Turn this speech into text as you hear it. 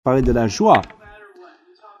parler de la joie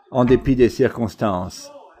en dépit des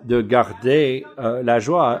circonstances, de garder la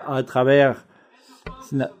joie à travers,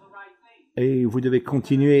 et vous devez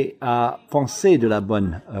continuer à penser de la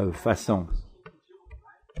bonne façon.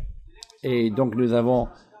 Et donc nous avons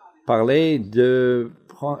parlé de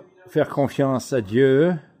faire confiance à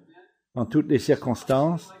Dieu dans toutes les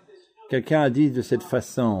circonstances. Quelqu'un a dit de cette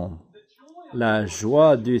façon, la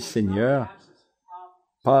joie du Seigneur,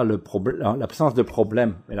 pas l'absence de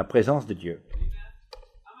problème, mais la présence de Dieu.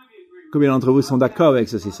 Combien d'entre vous sont d'accord avec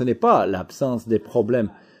ceci? Ce n'est pas l'absence des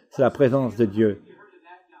problèmes, c'est la présence de Dieu.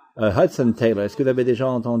 Hudson Taylor, est-ce que vous avez déjà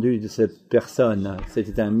entendu de cette personne?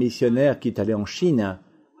 C'était un missionnaire qui est allé en Chine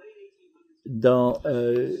dans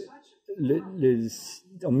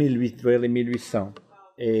en 1800.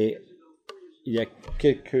 Et il y a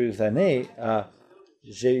quelques années,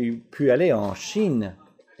 j'ai pu aller en Chine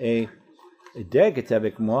et Derek était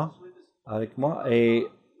avec moi et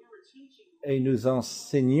nous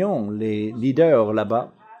enseignions les leaders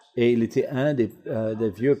là-bas. Et il était un des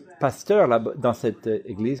vieux pasteurs là-bas, dans cette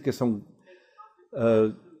église, que son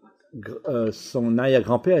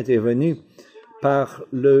arrière-grand-père était venu par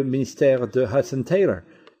le ministère de Hudson Taylor.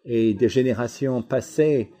 Et des générations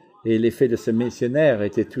passées, et l'effet de ce missionnaire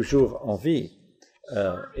était toujours en vie.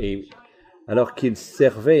 Et alors qu'il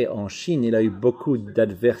servait en Chine, il a eu beaucoup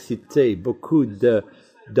d'adversités, beaucoup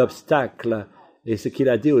d'obstacles. Et ce qu'il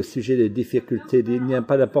a dit au sujet des difficultés, il n'y a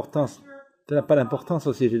pas d'importance. Ça n'a pas d'importance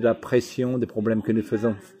au sujet de la pression, des problèmes que nous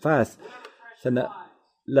faisons face.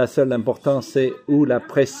 La seule importance, c'est où la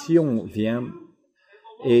pression vient.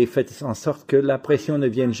 Et faites en sorte que la pression ne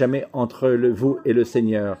vienne jamais entre vous et le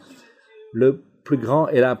Seigneur. Le plus grand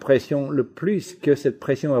est la pression, le plus que cette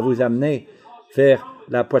pression va vous amener vers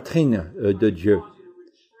la poitrine de Dieu.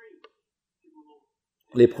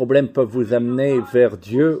 Les problèmes peuvent vous amener vers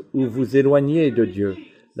Dieu ou vous éloigner de Dieu.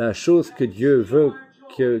 La chose que Dieu veut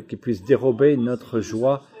qu'il puisse dérober notre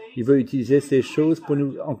joie, il veut utiliser ces choses pour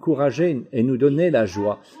nous encourager et nous donner la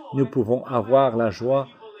joie. Nous pouvons avoir la joie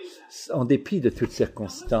en dépit de toutes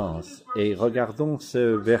circonstances. Et regardons ce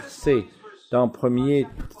verset dans 1er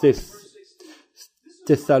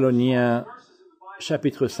Thessaloniciens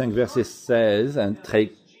chapitre 5 verset 16,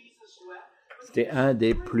 c'était un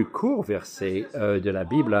des plus courts versets de la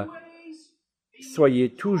Bible. Soyez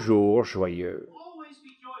toujours joyeux.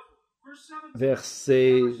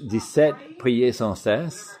 Verset 17, priez sans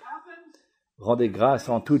cesse. Rendez grâce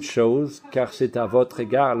en toutes choses, car c'est à votre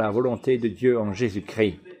égard la volonté de Dieu en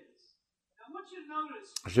Jésus-Christ.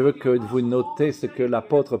 Je veux que vous notez ce que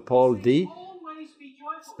l'apôtre Paul dit.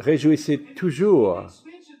 Réjouissez toujours.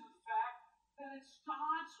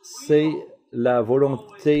 C'est la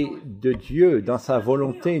volonté de Dieu. Dans sa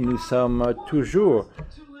volonté, nous sommes toujours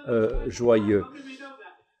joyeux.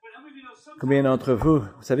 Combien d'entre vous,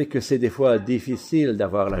 vous savez que c'est des fois difficile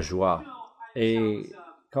d'avoir la joie. Et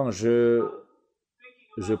quand je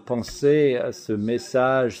pensais à ce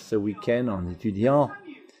message ce week-end en étudiant,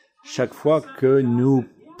 chaque fois que nous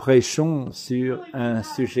prêchons sur un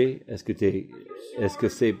sujet, est-ce que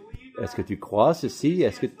tu crois ceci?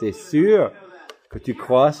 Est-ce que tu es sûr que tu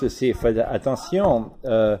crois ceci? Faites attention,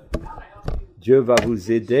 Dieu va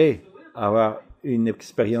vous aider à avoir une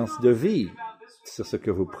expérience de vie sur ce que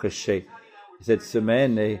vous prêchez. Cette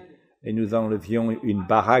semaine, et nous enlevions une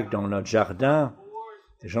baraque dans notre jardin.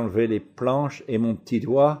 J'enlevais les planches et mon petit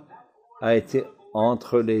doigt a été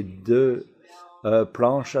entre les deux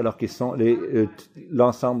planches alors qu'ils sont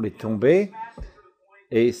l'ensemble est tombé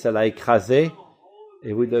et ça l'a écrasé.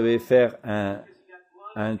 Et vous devez faire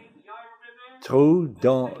un trou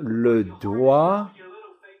dans le doigt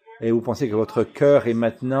et vous pensez que votre cœur est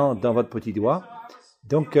maintenant dans votre petit doigt.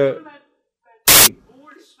 Donc,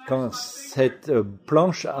 quand cette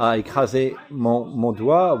planche a écrasé mon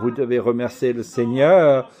doigt, vous devez remercier le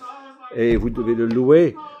Seigneur et vous devez le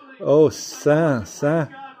louer. Oh, Saint, Saint,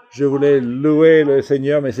 je voulais louer le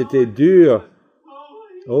Seigneur, mais c'était dur.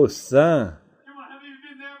 Oh, Saint.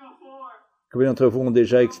 Combien d'entre vous ont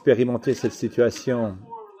déjà expérimenté cette situation?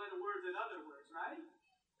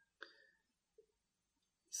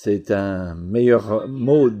 C'est un meilleur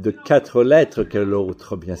mot de 4 lettres que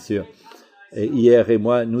l'autre, bien sûr. Et hier et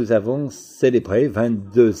moi, nous avons célébré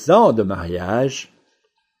 22 ans de mariage.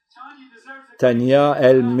 Tania,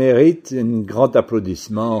 elle mérite un grand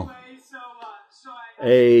applaudissement.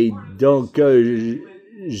 Et donc,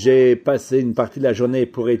 j'ai passé une partie de la journée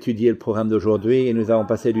pour étudier le programme d'aujourd'hui et nous avons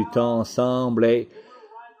passé du temps ensemble et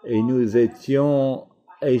nous étions,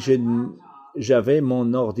 et j'avais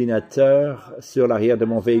mon ordinateur sur l'arrière de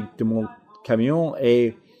mon camion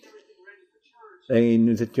et et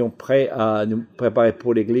nous étions prêts à nous préparer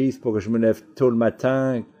pour l'église, pour que je me lève tôt le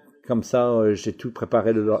matin. Comme ça, j'ai tout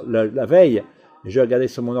préparé la veille. Je regardais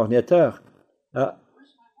sur mon ordinateur. Ah,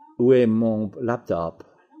 où est mon laptop,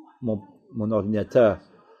 mon ordinateur?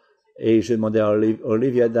 Et je demandais à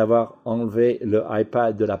Olivia d'avoir enlevé le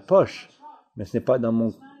iPad de la poche. Mais ce n'est pas dans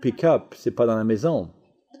mon pick-up, c'est pas dans la maison.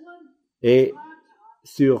 Et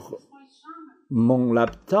sur mon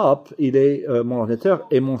laptop, il est mon ordinateur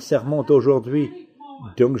et mon sermon d'aujourd'hui.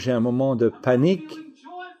 Donc j'ai un moment de panique.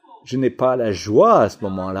 Je n'ai pas la joie à ce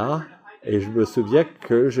moment-là. Et je me souviens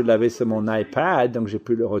que je l'avais sur mon iPad, donc j'ai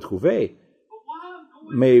pu le retrouver.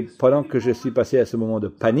 Mais pendant que je suis passé à ce moment de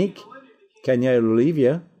panique, Kanya et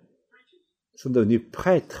Olivia sont devenus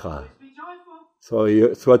prêtres.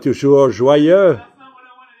 Sois toujours joyeux.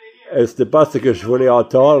 Et ce n'est pas ce que je voulais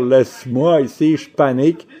entendre. Laisse-moi ici, je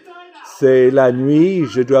panique. C'est la nuit,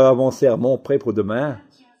 je dois avoir mon sermon prêt pour demain.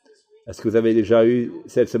 Est-ce que vous avez déjà eu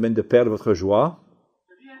cette semaine de perdre votre joie?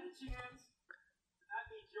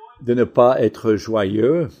 De ne pas être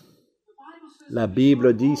joyeux? La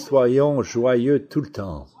Bible dit, soyons joyeux tout le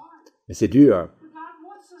temps. Mais c'est dur.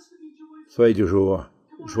 Soyez toujours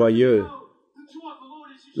joyeux.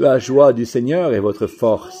 La joie du Seigneur est votre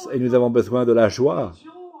force et nous avons besoin de la joie.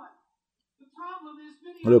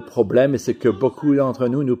 Le problème, c'est que beaucoup d'entre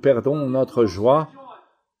nous, nous perdons notre joie.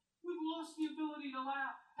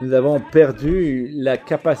 Nous avons perdu la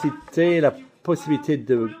capacité, la possibilité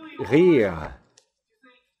de rire.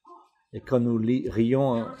 Et quand nous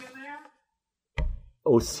rions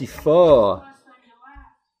aussi fort,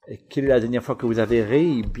 et quelle est la dernière fois que vous avez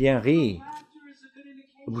ri, bien ri?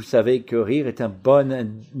 Vous savez que rire est une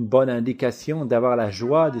bonne indication d'avoir la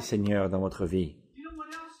joie du Seigneur dans votre vie.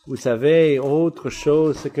 Vous savez, autre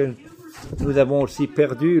chose, c'est que nous avons aussi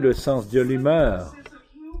perdu le sens de l'humour,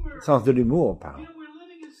 pardon.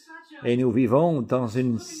 Et nous vivons dans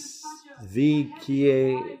une vie qui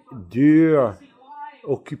est dure,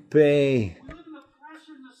 occupée,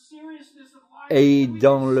 et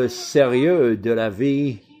dans le sérieux de la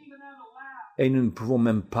vie, et nous ne pouvons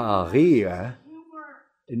même pas rire.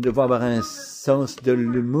 Nous devons avoir un sens de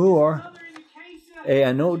l'humour et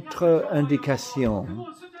une autre indication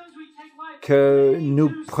que nous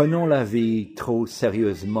prenons la vie trop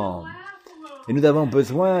sérieusement. Et nous avons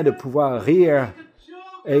besoin de pouvoir rire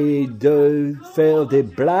et de faire des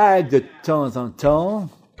blagues de temps en temps.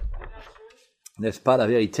 N'est-ce pas la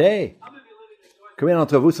vérité? Combien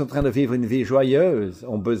d'entre vous sont en train de vivre une vie joyeuse,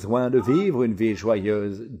 ont besoin de vivre une vie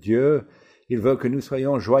joyeuse? Dieu, il veut que nous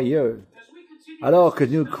soyons joyeux. Alors que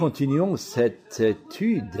nous continuons cette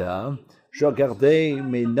étude, je regardais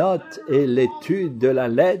mes notes et l'étude de la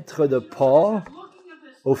lettre de Paul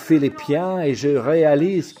aux Philippiens et je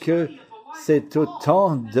réalise que c'est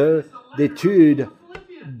autant d'études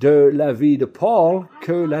de la vie de Paul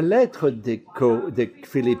que la lettre des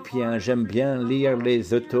Philippiens. J'aime bien lire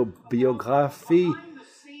les autobiographies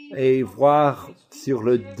et voir sur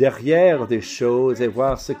le derrière des choses et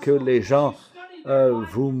voir ce que les gens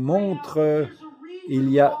vous montrent.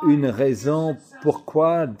 Il y a une raison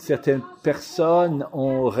pourquoi certaines personnes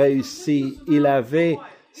ont réussi. Il avait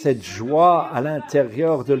cette joie à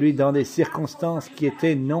l'intérieur de lui dans des circonstances qui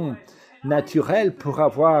étaient non naturelles pour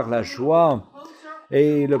avoir la joie.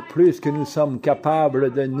 Et le plus que nous sommes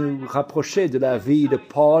capables de nous rapprocher de la vie de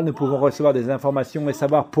Paul, nous pouvons recevoir des informations et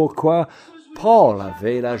savoir pourquoi Paul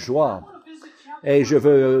avait la joie. Et je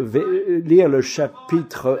veux lire le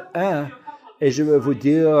chapitre 1 et je veux vous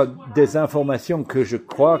dire des informations que je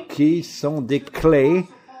crois qui sont des clés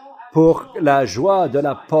pour la joie de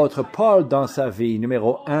l'apôtre Paul dans sa vie.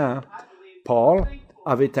 Numéro 1, Paul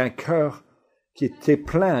avait un cœur qui était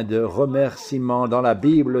plein de remerciements. Dans la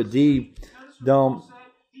Bible dit, dans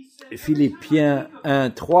Philippiens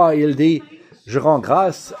 1:3, il dit, « Je rends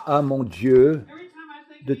grâce à mon Dieu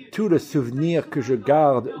de tout le souvenir que je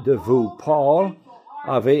garde de vous. » Paul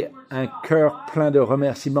avait un cœur plein de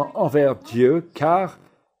remerciements envers Dieu, car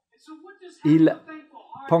il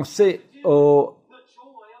pensait aux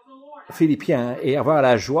Philippiens et avoir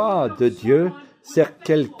la joie de Dieu, c'est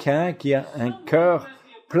quelqu'un qui a un cœur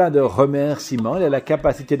plein de remerciements. Il a la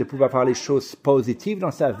capacité de pouvoir faire les choses positives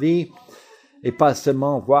dans sa vie et pas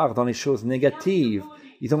seulement voir dans les choses négatives.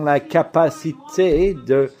 Ils ont la capacité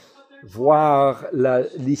de voir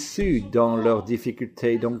l'issue dans leurs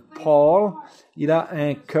difficultés. Donc Paul, il a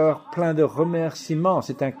un cœur plein de remerciements.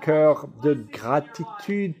 C'est un cœur de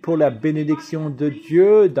gratitude pour la bénédiction de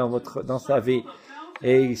Dieu dans sa vie.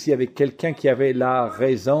 Et ici, il y avait quelqu'un qui avait la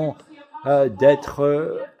raison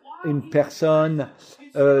d'être une personne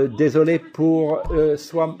désolée pour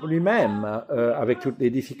soi lui-même avec toutes les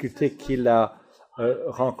difficultés qu'il a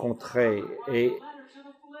rencontrées. Et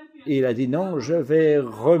il a dit non, je vais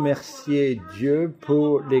remercier Dieu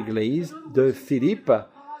pour l'église de Philippe.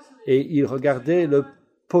 Et il regardait le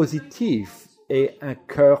positif. Et un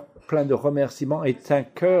cœur plein de remerciements est un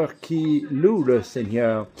cœur qui loue le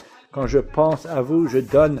Seigneur. Quand je pense à vous, je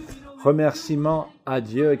donne remerciement à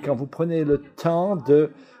Dieu. Et quand vous prenez le temps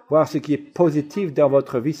de voir ce qui est positif dans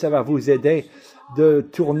votre vie, ça va vous aider de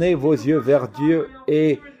tourner vos yeux vers Dieu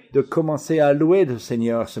et de commencer à louer le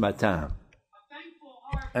Seigneur ce matin.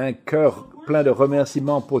 Un cœur plein de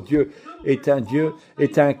remerciements pour Dieu est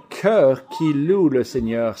un cœur qui loue le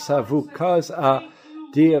Seigneur. Ça vous cause à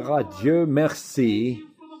dire à Dieu merci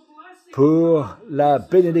pour la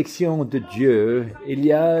bénédiction de Dieu. Il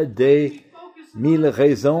y a des 1000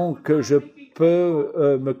 raisons que je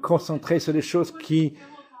peux me concentrer sur les choses qui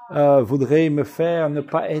voudraient me faire ne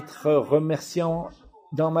pas être remerciant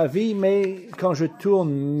dans ma vie, mais quand je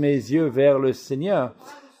tourne mes yeux vers le Seigneur,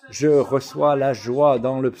 je reçois la joie.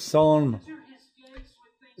 Dans le psaume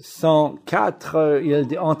 104, il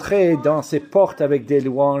dit « Entrez dans ses portes avec des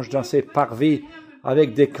louanges, dans ses parvis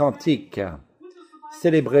avec des cantiques.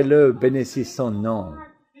 Célébrez-le, bénissez son nom. »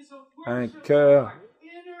 Un cœur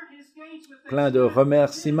plein de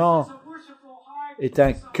remerciements est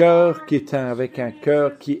un cœur qui est avec un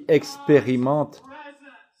cœur qui expérimente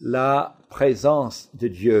la présence de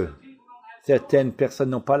Dieu. Certaines personnes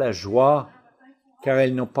n'ont pas la joie car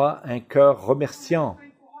elles n'ont pas un cœur remerciant.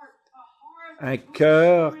 Un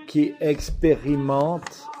cœur qui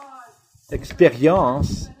expérience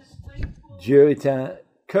Dieu est un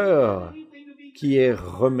cœur qui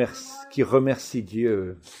remercie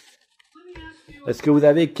Dieu. Est-ce que vous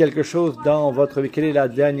avez quelque chose dans votre vie? Quelle est la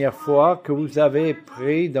dernière fois que vous avez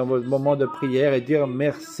pris dans votre moment de prière et dire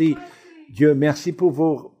merci Dieu, merci pour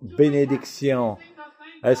vos bénédictions?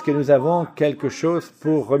 Est-ce que nous avons quelque chose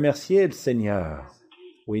pour remercier le Seigneur?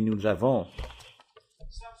 Oui, nous avons.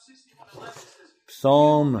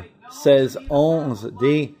 Psaume 16, 11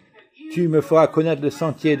 dit « Tu me feras connaître le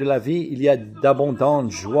sentier de la vie, il y a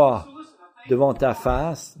d'abondantes joies devant ta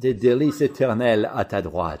face, des délices éternelles à ta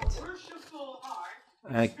droite. »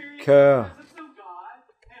 Un cœur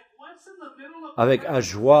avec une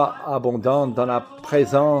joie abondante dans la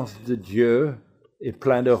présence de Dieu et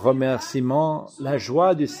plein de remerciements, la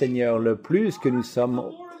joie du Seigneur, le plus que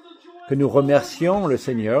nous remercions le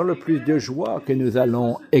Seigneur, le plus de joie que nous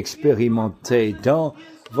allons expérimenter dans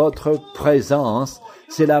votre présence,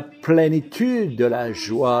 c'est la plénitude de la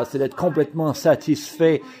joie, c'est d'être complètement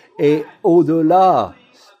satisfait et au-delà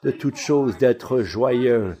de toute chose d'être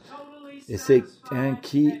joyeux. Et c'est un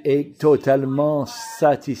qui est totalement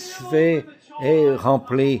satisfait et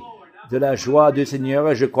rempli de la joie du Seigneur.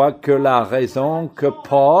 Et je crois que la raison que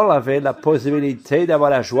Paul avait la possibilité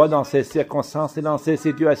d'avoir la joie dans ces circonstances et dans ces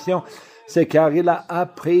situations, c'est car il a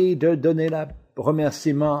appris de donner le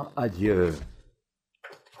remerciement à Dieu.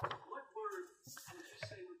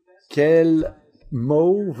 Quel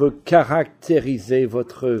mot veut caractériser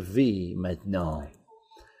votre vie maintenant?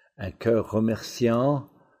 Un cœur remerciant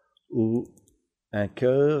ou un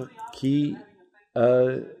cœur qui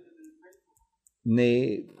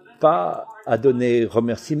n'est pas à donner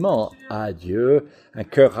remerciement à Dieu, un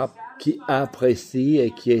cœur qui apprécie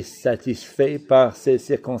et qui est satisfait par ces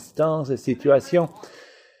circonstances et situations,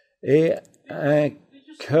 et un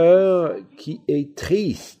cœur qui est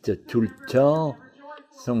triste tout le temps,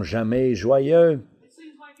 sont jamais joyeux,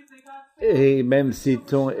 et même s'ils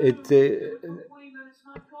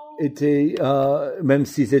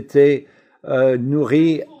étaient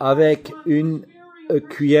nourris avec une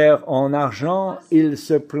cuillère en argent, ils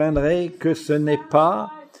se plaindraient que ce n'est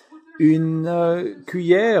pas une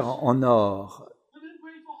cuillère en or.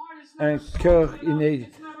 Un cœur,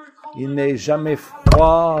 il n'est jamais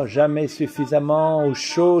froid, jamais suffisamment, ou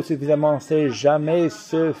chaud suffisamment, c'est jamais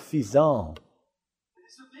suffisant.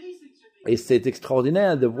 Et c'est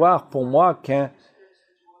extraordinaire de voir pour moi qu'un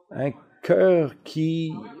cœur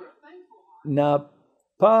qui n'a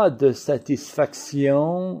pas de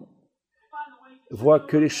satisfaction voit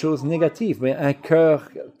que les choses négatives, mais un cœur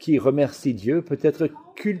qui remercie Dieu peut être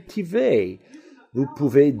cultivé. Vous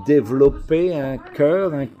pouvez développer un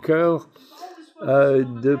cœur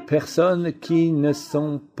de personnes qui ne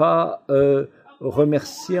sont pas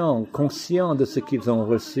remerciants, conscients de ce qu'ils ont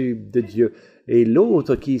reçu de Dieu. Et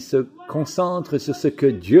l'autre qui se concentre sur ce que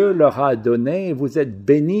Dieu leur a donné, vous êtes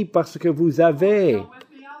bénis parce que vous avez.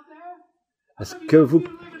 Est-ce que vous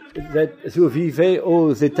vivez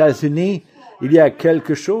aux États-Unis? Il y a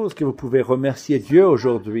quelque chose que vous pouvez remercier Dieu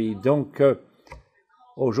aujourd'hui. Donc,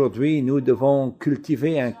 aujourd'hui, nous devons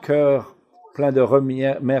cultiver un cœur plein de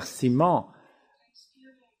remerciements.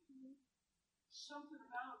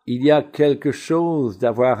 il y a quelque chose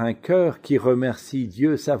d'avoir un cœur qui remercie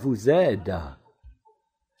Dieu, ça vous aide.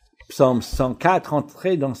 Psaume 104,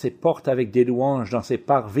 entrez dans ses portes avec des louanges, dans ses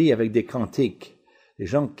parvis avec des cantiques. Les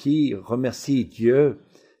gens qui remercient Dieu,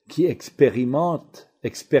 qui ils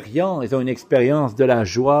ont une expérience de la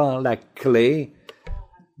joie, la clé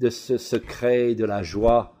de ce secret de la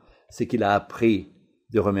joie, c'est qu'il a appris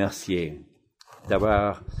de remercier,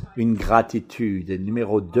 d'avoir une gratitude. Et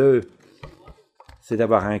numéro 2, c'est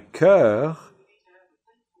d'avoir un cœur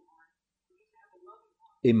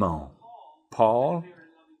aimant. Paul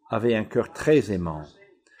avait un cœur très aimant.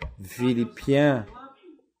 Philippiens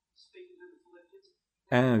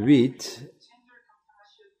 1:8,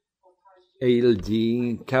 et il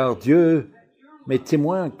dit, car Dieu m'est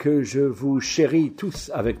témoin que je vous chéris tous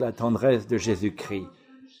avec la tendresse de Jésus-Christ.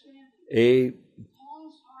 Et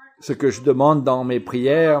ce que je demande dans mes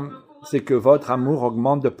prières, c'est que votre amour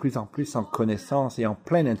augmente de plus en plus en connaissance et en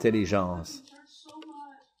pleine intelligence.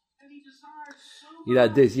 Il a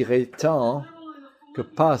désiré tant que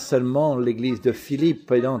pas seulement l'église de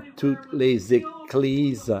Philippe et dans toutes les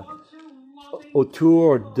églises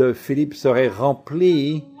autour de Philippe seraient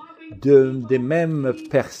remplies des mêmes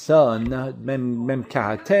personnes, même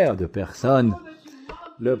caractère de personnes.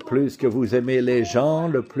 Le plus que vous aimez les gens,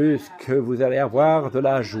 le plus que vous allez avoir de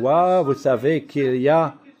la joie. Vous savez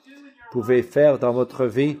vous pouvez faire dans votre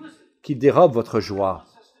vie qui dérobe votre joie.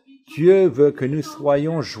 Dieu veut que nous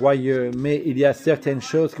soyons joyeux, mais il y a certaines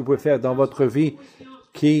choses que vous pouvez faire dans votre vie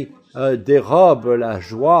qui dérobent la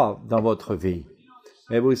joie dans votre vie.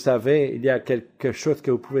 Mais vous savez, il y a quelque chose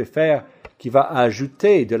que vous pouvez faire qui va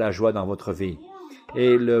ajouter de la joie dans votre vie.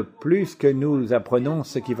 Et le plus que nous apprenons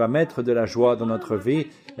ce qui va mettre de la joie dans notre vie,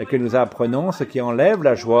 et que nous apprenons ce qui enlève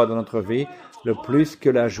la joie dans notre vie, le plus que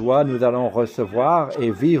la joie nous allons recevoir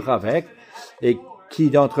et vivre avec. Et qui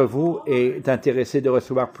d'entre vous est intéressé de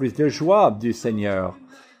recevoir plus de joie du Seigneur?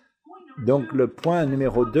 Donc le point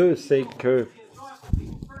numéro 2, c'est que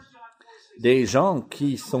des gens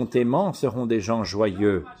qui sont aimants seront des gens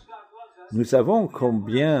joyeux. Nous savons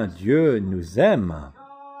combien Dieu nous aime.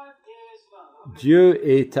 Dieu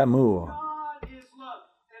est amour.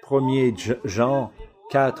 1 Jean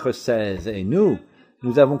 4:16. Et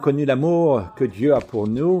nous avons connu l'amour que Dieu a pour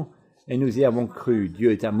nous et nous y avons cru.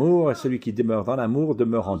 Dieu est amour et celui qui demeure dans l'amour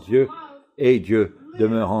demeure en Dieu et Dieu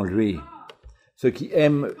demeure en lui. Ceux qui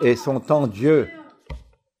aiment et sont en Dieu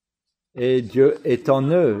et Dieu est en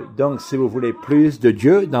eux. Donc si vous voulez plus de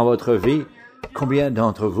Dieu dans votre vie, combien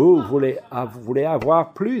d'entre vous voulez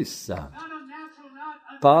avoir plus?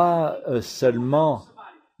 Pas seulement,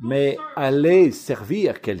 mais allez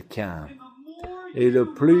servir quelqu'un. Et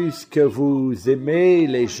le plus que vous aimez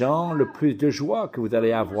les gens, le plus de joie que vous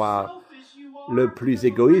allez avoir. Le plus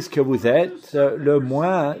égoïste que vous êtes, le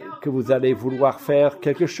moins que vous allez vouloir faire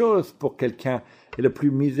quelque chose pour quelqu'un. Et le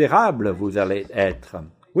plus misérable vous allez être.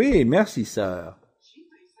 Oui, merci, sœur.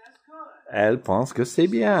 Elle pense que c'est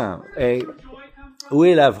bien. Et où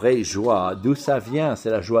est la vraie joie? D'où ça vient?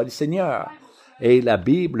 C'est la joie du Seigneur. Et la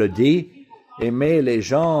Bible dit, aimer les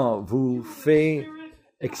gens vous fait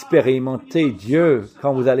expérimenter Dieu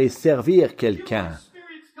quand vous allez servir quelqu'un.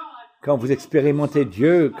 Quand vous expérimentez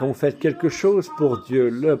Dieu, quand vous faites quelque chose pour Dieu.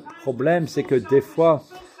 Le problème, c'est que des fois,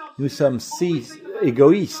 nous sommes si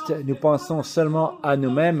égoïstes. Nous pensons seulement à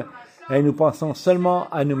nous-mêmes et nous pensons seulement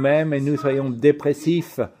à nous-mêmes et nous soyons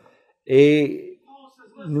dépressifs et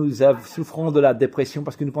nous souffrons de la dépression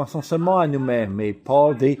parce que nous pensons seulement à nous-mêmes. Et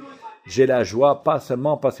Paul dit, j'ai la joie pas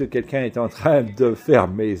seulement parce que quelqu'un est en train de faire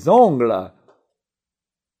mes ongles.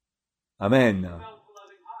 Amen.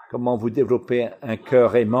 Comment vous développez un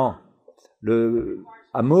cœur aimant? Le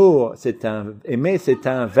amour, aimer, c'est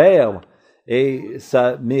un verbe et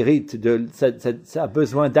ça mérite ça a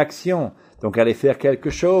besoin d'action. Donc, allez faire quelque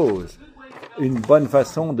chose. Une bonne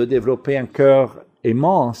façon de développer un cœur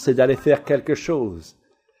aimant, c'est d'aller faire quelque chose.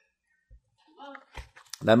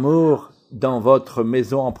 L'amour dans votre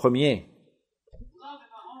maison en premier.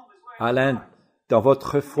 Dans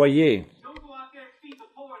votre foyer.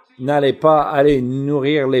 N'allez pas aller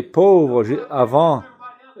nourrir les pauvres avant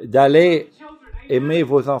d'aller aimer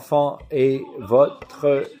vos enfants et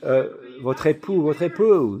votre époux, votre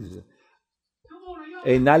épouse.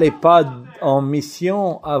 Et n'allez pas en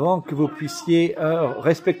mission avant que vous puissiez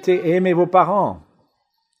respecter et aimer vos parents.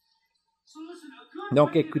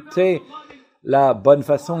 Donc écoutez, la bonne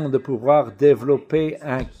façon de pouvoir développer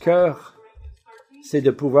un cœur, c'est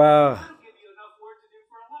de pouvoir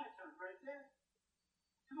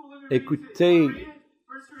écouter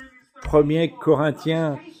 1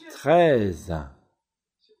 Corinthiens 13.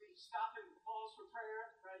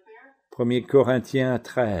 1 Corinthiens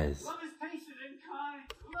 13.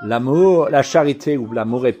 L'amour, la charité ou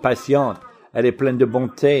l'amour est patiente, elle est pleine de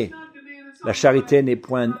bonté. La charité n'est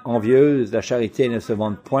point envieuse, la charité ne se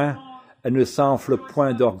vante point, elle ne s'enfle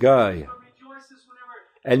point d'orgueil.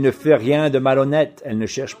 Elle ne fait rien de malhonnête, elle ne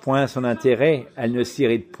cherche point son intérêt, elle ne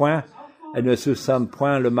s'irrite point, elle ne soupçonne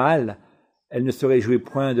point le mal, elle ne se réjouit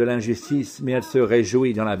point de l'injustice, mais elle se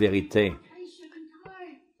réjouit dans la vérité.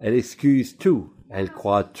 Elle excuse tout, elle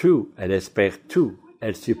croit tout, elle espère tout,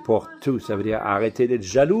 elle supporte tout. Ça veut dire arrêtez d'être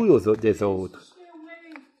jaloux des autres.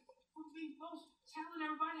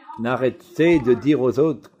 N'arrêtez de dire aux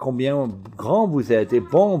autres combien grand vous êtes et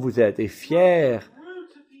bon vous êtes et fier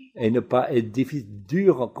et ne pas être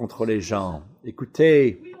dur contre les gens.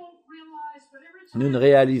 Écoutez, nous ne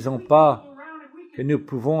réalisons pas que nous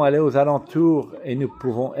pouvons aller aux alentours et nous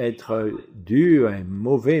pouvons être durs et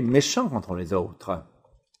mauvais, méchants contre les autres.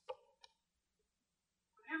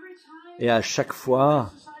 Et à chaque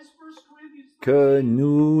fois que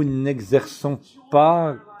nous n'exerçons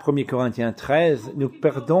pas 1 Corinthiens 13, nous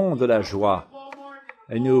perdons de la joie.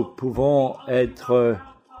 Et nous pouvons être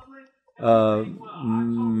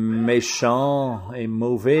méchants et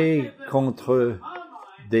mauvais contre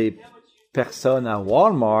des personnes à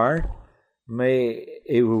Walmart,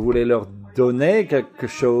 et vous voulez leur donner quelque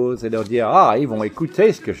chose et leur dire « Ah, ils vont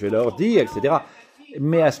écouter ce que je vais leur dire, etc. »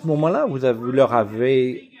 Mais à ce moment-là, vous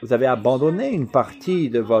avez abandonné une partie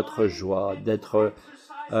de votre joie, d'être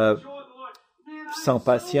sans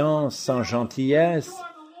patience, sans gentillesse.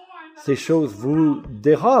 Ces choses vous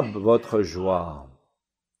dérobent votre joie.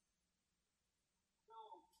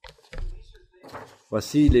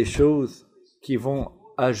 Voici les choses qui vont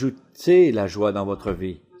ajouter la joie dans votre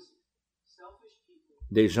vie.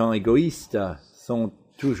 Des gens égoïstes sont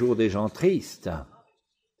toujours des gens tristes.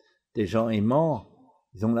 Des gens aimants,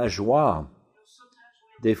 ils ont la joie.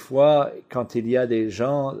 Des fois, quand il y a des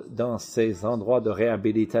gens dans ces endroits de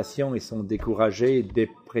réhabilitation, ils sont découragés,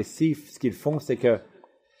 dépressifs. Ce qu'ils font, c'est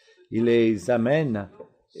qu'ils les amènent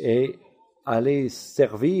et aller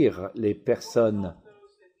servir les personnes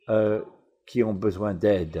qui ont besoin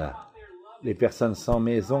d'aide, les personnes sans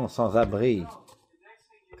maison, sans abri.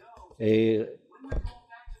 Et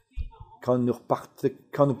quand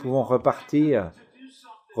nous pouvons repartir,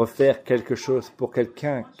 refaire quelque chose pour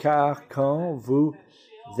quelqu'un, car quand vous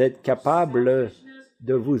êtes capable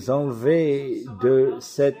de vous enlever de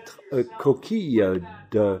cette coquille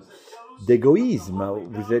d'égoïsme,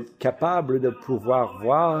 vous êtes capable de pouvoir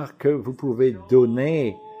voir que vous pouvez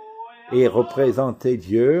donner et représenter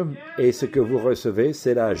Dieu, et ce que vous recevez,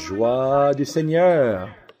 c'est la joie du Seigneur.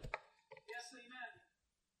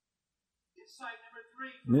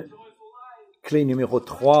 Clé numéro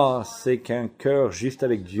 3, c'est qu'un cœur juste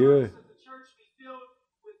avec Dieu,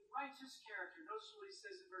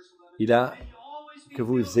 que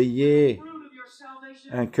vous ayez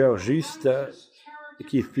un cœur juste et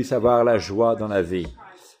qu'il puisse avoir la joie dans la vie.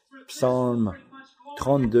 Psaume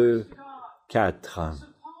 32, 4.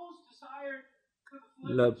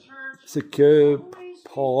 Ce que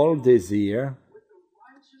Paul désire,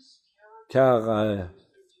 car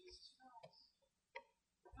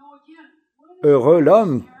heureux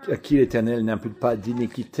l'homme à qui l'Éternel n'impute pas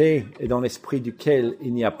d'iniquité et dans l'esprit duquel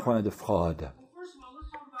il n'y a point de fraude.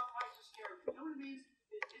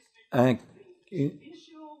 Un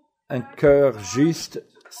cœur juste,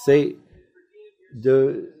 c'est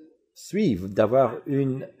de suivre, d'avoir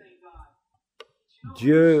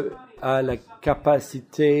Dieu a la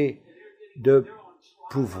capacité de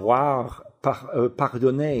pouvoir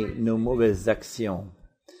pardonner nos mauvaises actions.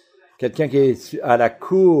 Quelqu'un qui est à la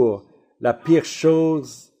cour, la pire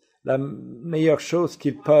chose, la meilleure chose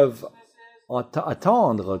qu'ils peuvent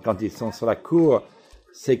attendre quand ils sont sur la cour,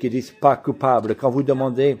 c'est qu'ils disent pas coupable. Quand vous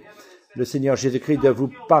demandez le Seigneur Jésus-Christ de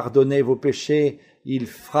vous pardonner vos péchés, il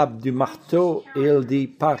frappe du marteau et il dit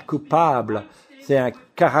pas coupable. C'est un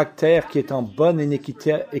caractère qui est en bonne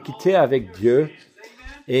équité avec Dieu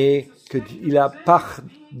et qu'il a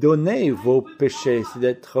pardonné vos péchés. C'est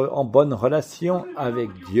d'être en bonne relation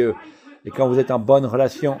avec Dieu. Et quand vous êtes en bonne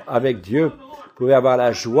relation avec Dieu, vous pouvez avoir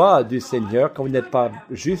la joie du Seigneur. Quand vous n'êtes pas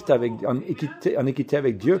juste en équité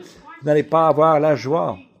avec Dieu, vous n'allez pas avoir la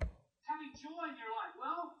joie.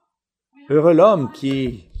 Heureux l'homme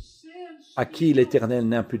à qui l'Éternel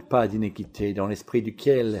n'impute pas d'iniquité, dans l'esprit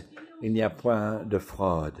duquel il n'y a point de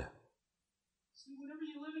fraude.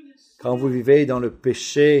 Quand vous vivez dans le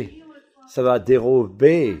péché, ça va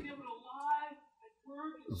dérober.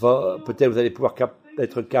 Peut-être vous allez pouvoir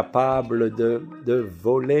être capable de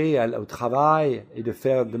voler au travail et de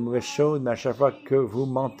faire de mauvaises choses, mais à chaque fois que vous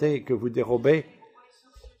mentez, que vous dérobez,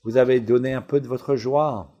 vous avez donné un peu de votre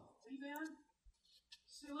joie.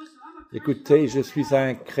 écoutez, je suis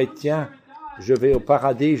un chrétien, je vais au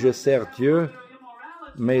paradis, je sers Dieu,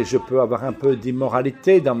 mais je peux avoir un peu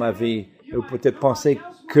d'immoralité dans ma vie. Et vous peut-être penser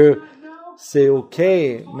que c'est OK,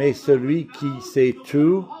 mais celui qui sait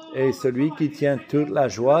tout et celui qui tient toute la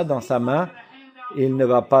joie dans sa main, il ne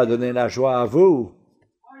va pas donner la joie à vous.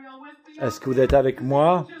 Est-ce que vous êtes avec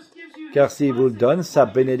moi? Car s'il vous donne sa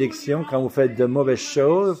bénédiction quand vous faites de mauvaises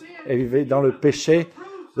choses et vivez dans le péché,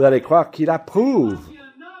 vous allez croire qu'il approuve.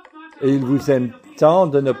 Et il vous aime tant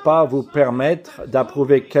de ne pas vous permettre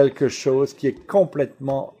d'approuver quelque chose qui est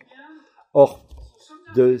complètement hors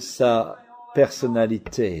de sa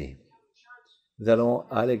personnalité. Nous allons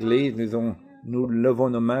à l'église, nous levons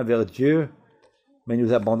nos mains vers Dieu, mais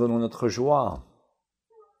nous abandonnons notre joie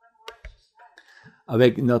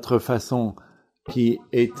avec notre façon qui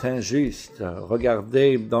est injuste.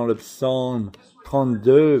 Regardez dans le psaume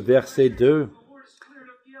 32, verset 2.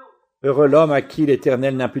 Heureux l'homme à qui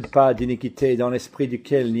l'Éternel n'impute pas d'iniquité, dans l'esprit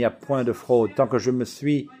duquel il n'y a point de fraude. Tant que je me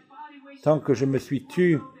suis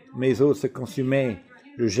tu, mes os se consumaient,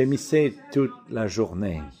 je gémissais toute la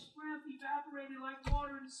journée.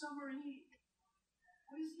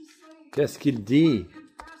 Qu'est-ce qu'il dit?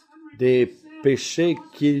 Des péchés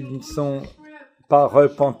qui ne sont pas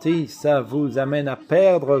repentis, ça vous amène à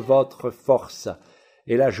perdre votre force.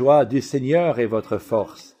 Et la joie du Seigneur est votre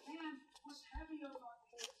force.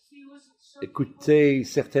 Écoutez,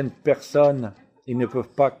 certaines personnes, ils ne peuvent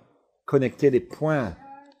pas connecter les points.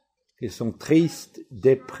 Ils sont tristes,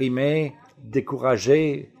 déprimés,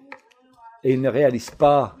 découragés, et ils ne réalisent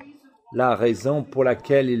pas la raison pour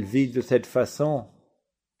laquelle ils vivent de cette façon.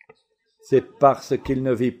 C'est parce qu'ils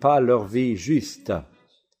ne vivent pas leur vie juste.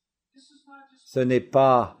 Ce n'est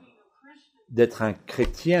pas d'être un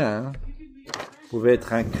chrétien. Vous pouvez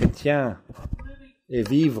être un chrétien et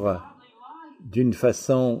vivre d'une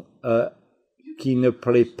façon qui ne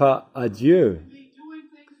plaît pas à Dieu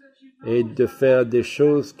et de faire des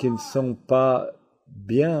choses qui ne sont pas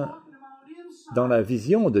bien dans la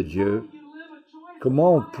vision de Dieu.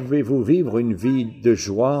 Comment pouvez-vous vivre une vie de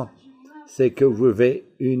joie? C'est que vous vivez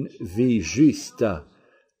une vie juste.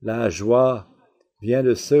 La joie vient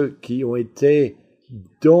de ceux qui ont été,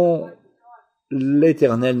 dont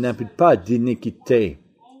l'Éternel n'impute pas d'iniquité.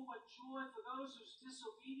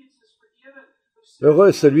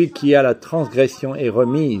 Heureux celui qui a la transgression est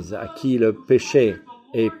remise, à qui le péché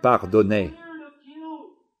est pardonné,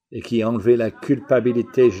 et qui a enlevé la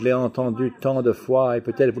culpabilité. Je l'ai entendu tant de fois, et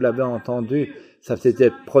peut-être vous l'avez entendu, ça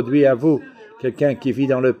s'était produit à vous. Quelqu'un qui vit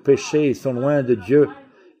dans le péché, ils sont loin de Dieu,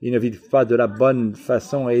 ils ne vivent pas de la bonne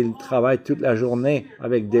façon et ils travaillent toute la journée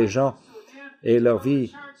avec des gens et leur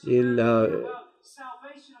vie, ils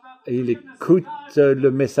écoutent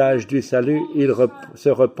le message du salut, ils se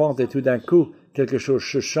repentent et tout d'un coup, quelque chose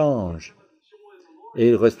se change. Et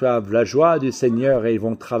ils reçoivent la joie du Seigneur et ils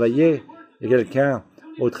vont travailler. Et quelqu'un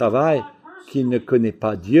au travail qui ne connaît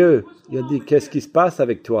pas Dieu, il dit, qu'est-ce qui se passe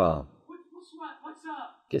avec toi?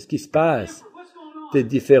 Qu'est-ce qui se passe? T'es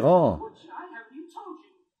différent.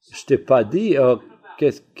 Je t'ai pas dit, oh,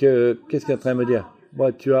 qu'est-ce que tu es en train de me dire?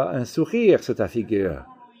 Moi, tu as un sourire sur ta figure.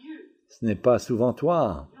 Ce n'est pas souvent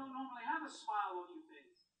toi.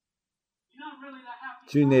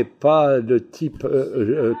 Tu n'es pas le type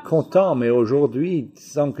content, mais aujourd'hui, tu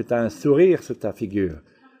sens que tu as un sourire sur ta figure.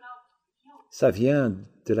 Ça vient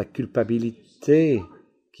de la culpabilité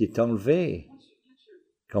qui est enlevée.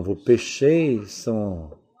 Quand vos péchés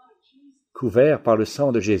sont couverts par le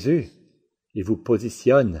sang de Jésus, il vous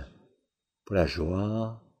positionne pour la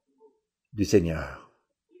joie du Seigneur.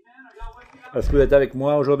 Est-ce que vous êtes avec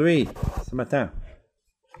moi aujourd'hui, ce matin?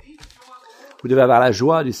 Vous devez avoir la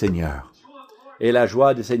joie du Seigneur. Et la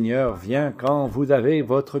joie du Seigneur vient quand vous avez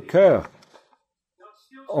votre cœur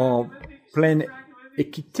en pleine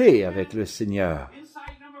équité avec le Seigneur.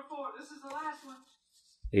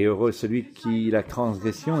 Et heureux celui qui la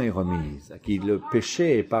transgression est remise, à qui le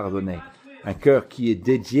péché est pardonné. Un cœur qui est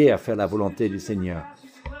dédié à faire la volonté du Seigneur.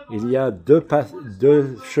 Il y a deux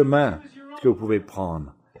chemins que vous pouvez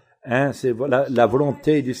prendre. Un, c'est la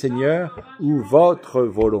volonté du Seigneur ou votre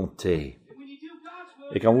volonté.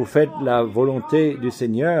 Et quand vous faites la volonté du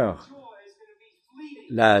Seigneur,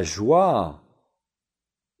 la joie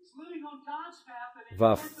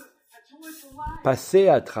va passer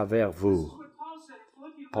à travers vous.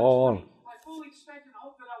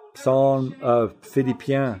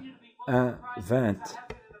 Philippiens 1, 20.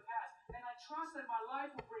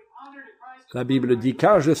 La Bible dit,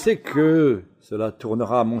 car je sais que cela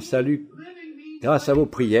tournera à mon salut grâce à vos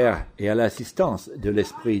prières et à l'assistance de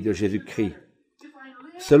l'Esprit de Jésus-Christ.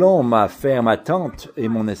 Selon ma ferme attente et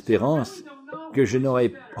mon espérance, que je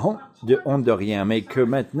n'aurai honte de rien, mais que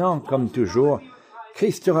maintenant, comme toujours,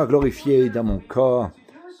 Christ sera glorifié dans mon corps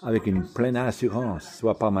avec une pleine assurance,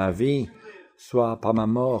 soit par ma vie, soit par ma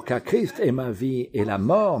mort, car Christ est ma vie et la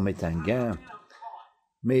mort m'est un gain.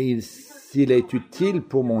 Mais s'il est utile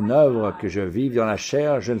pour mon œuvre que je vive dans la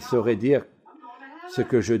chair, je ne saurais dire ce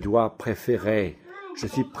que je dois préférer. Je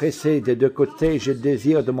suis pressé des deux côtés, j'ai le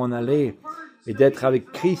désir de m'en aller et d'être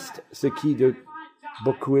avec Christ, ce qui de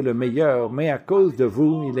beaucoup est le meilleur, mais à cause de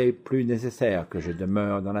vous, il est plus nécessaire que je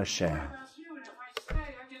demeure dans la chair.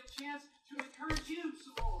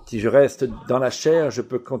 Si je reste dans la chair, je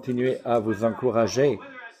peux continuer à vous encourager,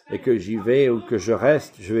 et que j'y vais ou que je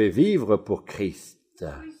reste, je vais vivre pour Christ.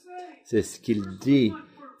 C'est ce qu'il dit,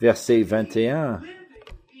 verset 21.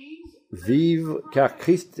 Vive, car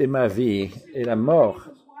Christ est ma vie, et la mort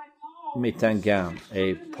m'est un gain.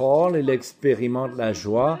 Et Paul, il expérimente la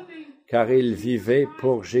joie, car il vivait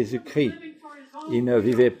pour Jésus-Christ. Il ne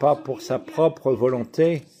vivait pas pour sa propre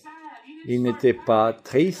volonté. Il n'était pas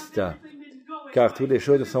triste, car toutes les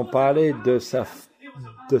choses ne sont pas allées de sa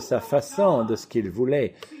façon, de ce qu'il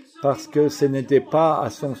voulait, parce que ce n'était pas à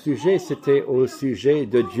son sujet, c'était au sujet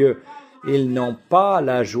de Dieu. Ils n'ont pas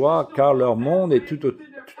la joie, car leur monde est tout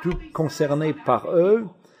concerné par eux,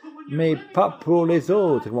 mais pas pour les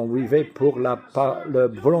autres. Ils vont vivre pour la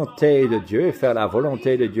volonté de Dieu, et faire la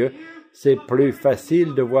volonté de Dieu. C'est plus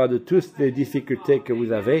facile de voir de toutes les difficultés que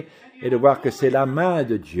vous avez et de voir que c'est la main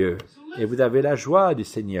de Dieu. Et vous avez la joie du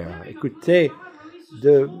Seigneur. Écoutez,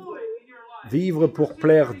 de vivre pour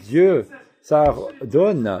plaire Dieu, ça vous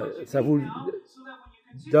donne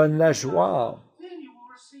la joie.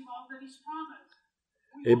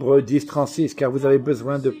 Hébreux 10, 36, car vous avez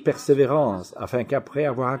besoin de persévérance, afin qu'après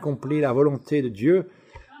avoir accompli la volonté de Dieu,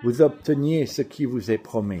 vous obteniez ce qui vous est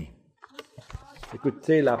promis.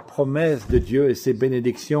 Écoutez, la promesse de Dieu et ses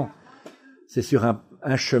bénédictions, c'est sur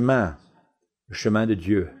un chemin, le chemin de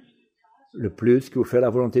Dieu. Le plus que vous faites la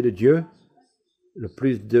volonté de Dieu, le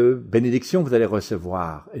plus de bénédictions vous allez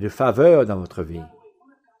recevoir et de faveur dans votre vie.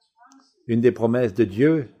 Une des promesses de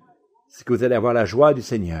Dieu, c'est que vous allez avoir la joie du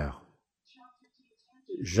Seigneur.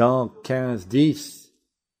 Jean 15, 10.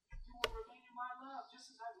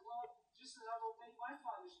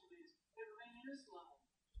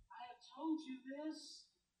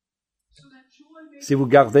 Si vous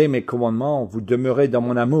gardez mes commandements, vous demeurez dans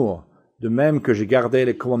mon amour, de même que j'ai gardé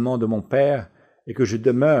les commandements de mon Père et que je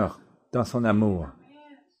demeure dans son amour.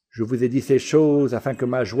 Je vous ai dit ces choses afin que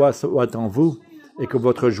ma joie soit en vous et que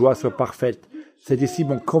votre joie soit parfaite. C'est ici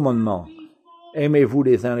mon commandement. Aimez-vous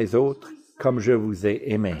les uns les autres comme je vous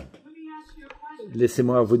ai aimé.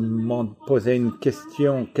 Laissez-moi vous poser une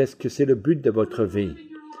question. Qu'est-ce que c'est le but de votre vie?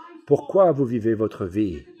 Pourquoi vous vivez votre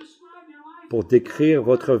vie? Pour décrire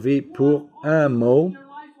votre vie pour un mot,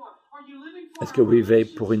 est-ce que vous vivez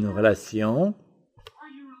pour une relation?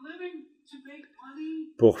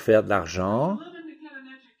 Pour faire de l'argent?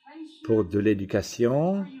 Pour de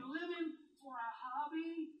l'éducation?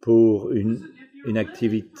 Pour une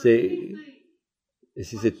activité? Et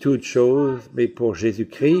si c'est toute chose, mais pour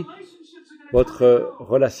Jésus-Christ, votre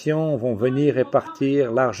relation va venir et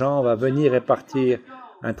partir, l'argent va venir et partir,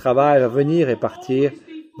 un travail va venir et partir,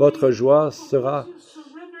 votre joie sera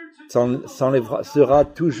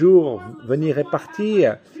toujours venir et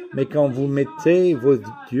partir. Mais quand vous mettez vos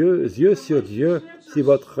yeux sur Dieu, si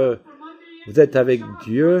vous êtes avec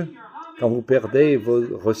Dieu, quand vous perdez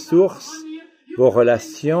vos ressources, vos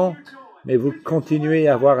relations, mais vous continuez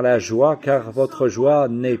à avoir la joie, car votre joie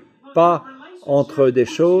n'est pas entre des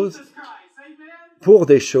choses, pour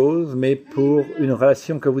des choses, mais pour une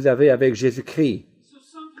relation que vous avez avec Jésus-Christ.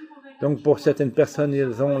 Donc pour certaines personnes,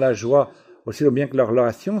 ils ont la joie aussi bien que leurs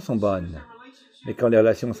relations sont bonnes. Mais quand les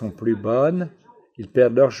relations sont plus bonnes, ils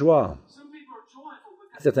perdent leur joie.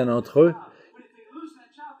 Certains d'entre eux,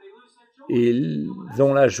 ils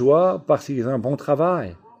ont la joie parce qu'ils ont un bon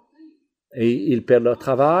travail. Et ils perdent leur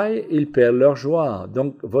travail, ils perdent leur joie.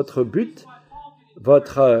 Donc votre but,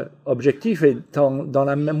 votre objectif est dans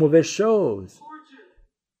la même mauvaise chose.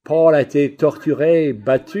 Paul a été torturé,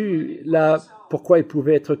 battu. Là, pourquoi il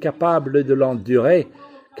pouvait être capable de l'endurer?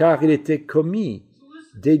 Car il était commis,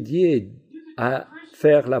 dédié à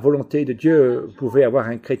faire la volonté de Dieu. Vous pouvez avoir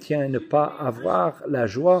un chrétien et ne pas avoir la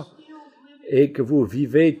joie et que vous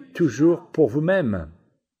vivez toujours pour vous-même.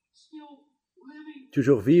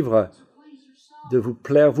 Toujours vivre de vous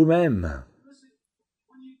plaire vous-même.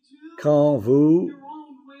 Quand vous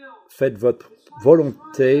faites votre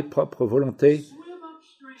volonté, propre volonté,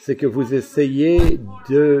 c'est que vous essayez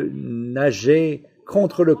de nager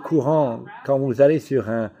contre le courant. Quand vous allez sur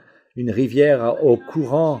une rivière au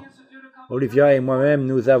courant, Olivia et moi-même,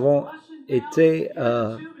 nous avons était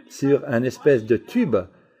sur un espèce de tube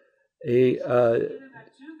et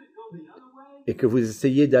que vous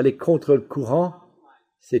essayez d'aller contre le courant,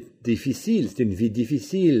 c'est difficile, c'est une vie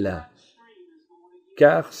difficile,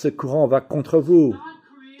 car ce courant va contre vous.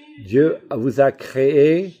 Dieu vous a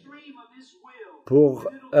créé pour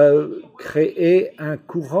créer un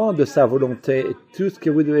courant de sa volonté. Et tout ce que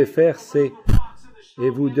vous devez faire, et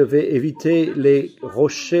vous devez éviter les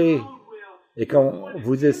rochers. Et quand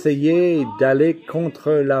vous essayez d'aller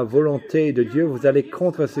contre la volonté de Dieu, vous allez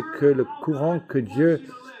contre le courant que Dieu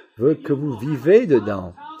veut que vous vivez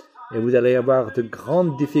dedans. Et vous allez avoir de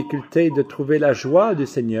grandes difficultés de trouver la joie du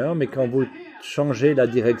Seigneur, mais quand vous changez la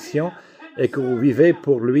direction et que vous vivez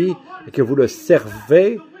pour lui et que vous le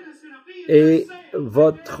servez, et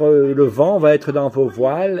le vent va être dans vos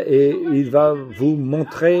voiles et il va vous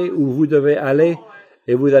montrer où vous devez aller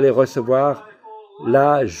et vous allez recevoir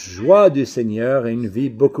la joie du Seigneur et une vie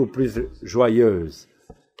beaucoup plus joyeuse.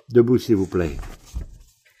 Debout, s'il vous plaît.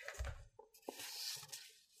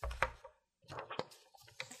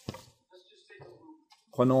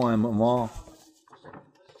 Prenons un moment,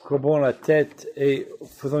 courbons la tête et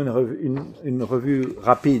faisons une revue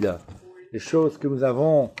rapide. Les choses que nous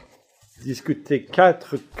avons discutées,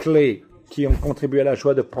 4 clés qui ont contribué à la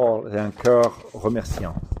joie de Paul et un cœur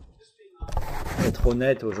remerciant. Être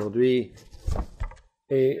honnête aujourd'hui.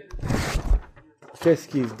 Et qu'est-ce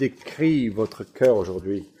qui décrit votre cœur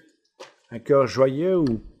aujourd'hui? Un cœur joyeux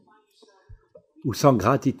ou sans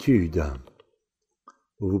gratitude?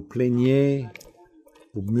 Vous vous plaignez,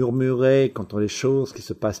 vous murmurez contre les choses qui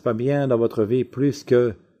se passent pas bien dans votre vie, plus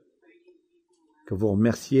que vous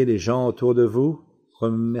remerciez les gens autour de vous,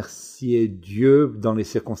 remerciez Dieu dans les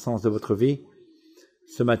circonstances de votre vie.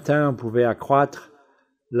 Ce matin, vous pouvez accroître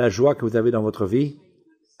la joie que vous avez dans votre vie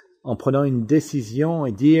en prenant une décision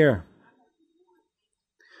et dire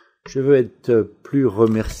 « Je veux être plus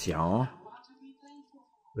remerciant,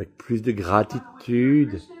 avec plus de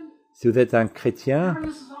gratitude. » Si vous êtes un chrétien,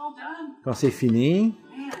 quand c'est fini,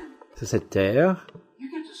 sur cette terre,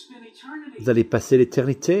 vous allez passer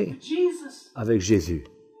l'éternité avec Jésus.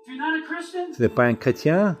 Si vous n'êtes pas un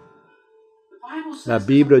chrétien, la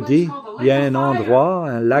Bible dit il y a un endroit,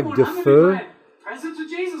 un lac de feu,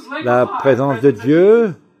 la présence de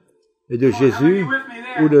Dieu et de Jésus,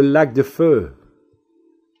 ou le lac de feu.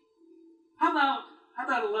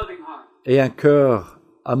 Et un cœur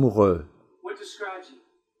amoureux.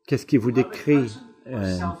 Qu'est-ce qui vous décrit?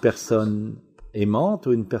 Une personne aimante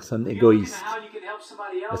ou une personne égoïste?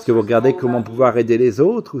 Est-ce que vous regardez comment pouvoir aider les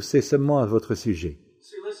autres ou c'est seulement à votre sujet?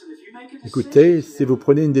 Écoutez, si vous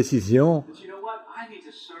prenez une décision,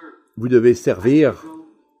 vous devez servir.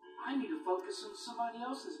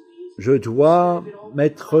 Je dois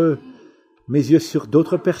mettre mes yeux sur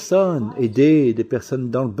d'autres personnes, aider des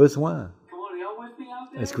personnes dans le besoin.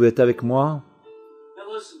 Est-ce que vous êtes avec moi?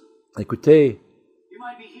 Écoutez,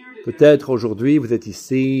 peut-être aujourd'hui vous êtes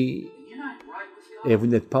ici et vous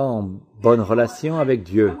n'êtes pas en bonne relation avec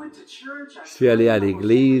Dieu. Je suis allé à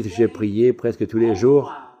l'église, j'ai prié presque tous les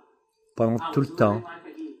jours, pendant tout le temps.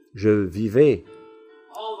 Je vivais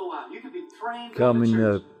comme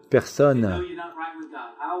une personne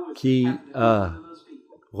qui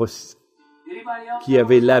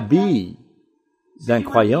avait l'habit d'un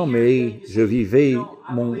croyant, mais je vivais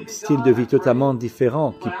mon style de vie totalement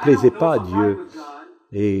différent, qui ne plaisait pas à Dieu.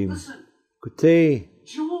 Et écoutez,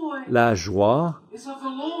 la joie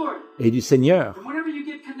est du Seigneur.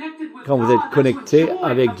 Quand vous êtes connecté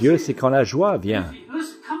avec Dieu, c'est quand la joie vient.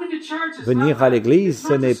 Venir à l'église,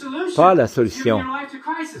 ce n'est pas la solution.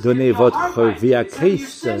 Donner votre vie à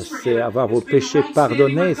Christ, c'est avoir vos péchés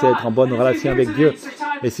pardonnés, c'est être en bonne relation avec Dieu.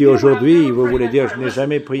 Et si aujourd'hui, vous voulez dire, je n'ai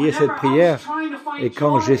jamais prié cette prière, et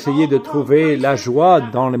quand j'essayais de trouver la joie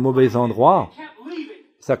dans les mauvais endroits,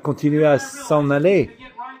 ça continuait à s'en aller.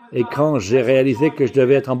 Et quand j'ai réalisé que je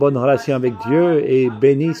devais être en bonne relation avec Dieu, et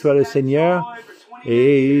béni soit le Seigneur,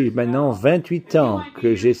 et maintenant 28 ans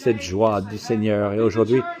que j'ai cette joie du Seigneur, et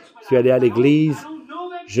aujourd'hui, je suis allé à l'église,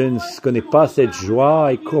 je ne connais pas cette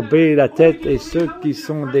joie, et courber la tête, et ceux qui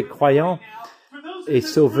sont des croyants, et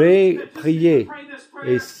sauvés, priez.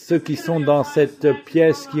 Et ceux qui sont dans cette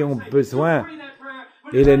pièce qui ont besoin,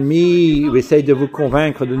 et l'ennemi essaye de vous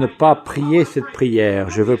convaincre de ne pas prier cette prière.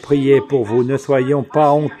 Je veux prier pour vous. Ne soyons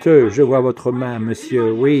pas honteux. Je vois votre main,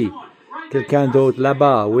 monsieur. Oui. Quelqu'un d'autre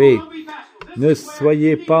là-bas. Oui. Ne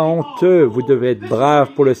soyez pas honteux. Vous devez être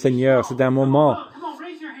brave pour le Seigneur. C'est un moment.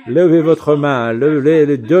 Levez votre main. Levez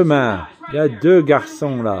les 2 mains. Il y a 2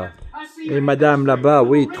 garçons là. Et madame là-bas.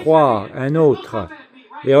 Oui, 3. Un autre.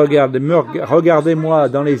 Et regardez-moi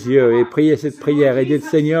dans les yeux et priez cette prière et dites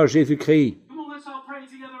Seigneur Jésus-Christ,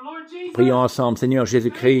 Prions ensemble. Seigneur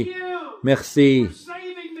Jésus-Christ, merci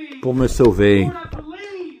pour me sauver.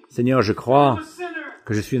 Seigneur, je crois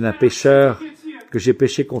que je suis un pécheur, que j'ai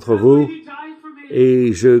péché contre vous,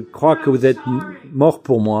 et je crois que vous êtes mort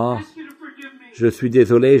pour moi. Je suis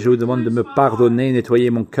désolé, je vous demande de me pardonner, nettoyer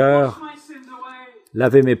mon cœur,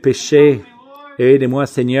 laver mes péchés, et aidez-moi,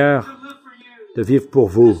 Seigneur, de vivre pour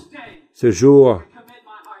vous. Ce jour,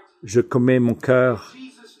 je commets mon cœur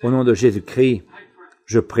au nom de Jésus-Christ.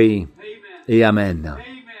 Je prie. Et Amen.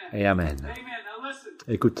 Et Amen.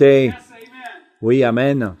 Écoutez, oui,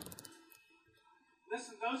 Amen.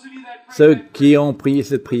 Ceux qui ont prié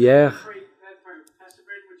cette prière,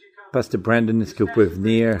 Pasteur Brandon, est-ce que vous pouvez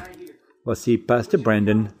venir? Voici Pasteur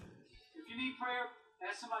Brandon.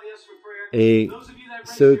 Et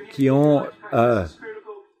ceux qui ont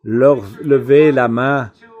levé la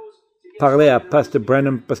main, parlez à Pasteur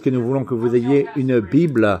Brandon parce que nous voulons que vous ayez une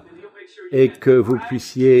Bible et que vous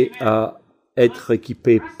puissiez être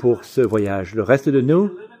équipés pour ce voyage. Le reste de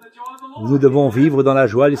nous devons vivre dans la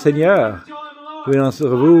joie du Seigneur. Tous d'entre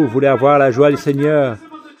vous voulez avoir la joie du Seigneur,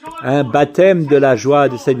 un baptême de la joie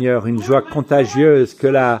du Seigneur, une joie contagieuse, que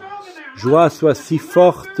la joie soit si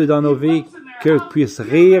forte dans nos vies que puissent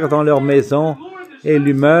rire dans leur maison et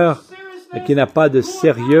l'humeur et qu'il n'y a pas de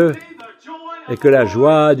sérieux et que la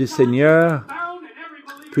joie du Seigneur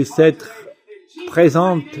puisse être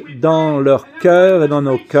présente dans leur cœur et dans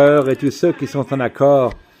nos cœurs et tous ceux qui sont en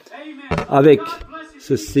accord avec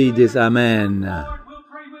ceci des Amen.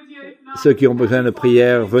 Ceux qui ont besoin de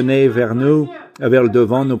prière, venez vers nous, vers le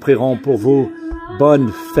devant, nous prierons pour vous.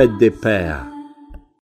 Bonne fête des Pères.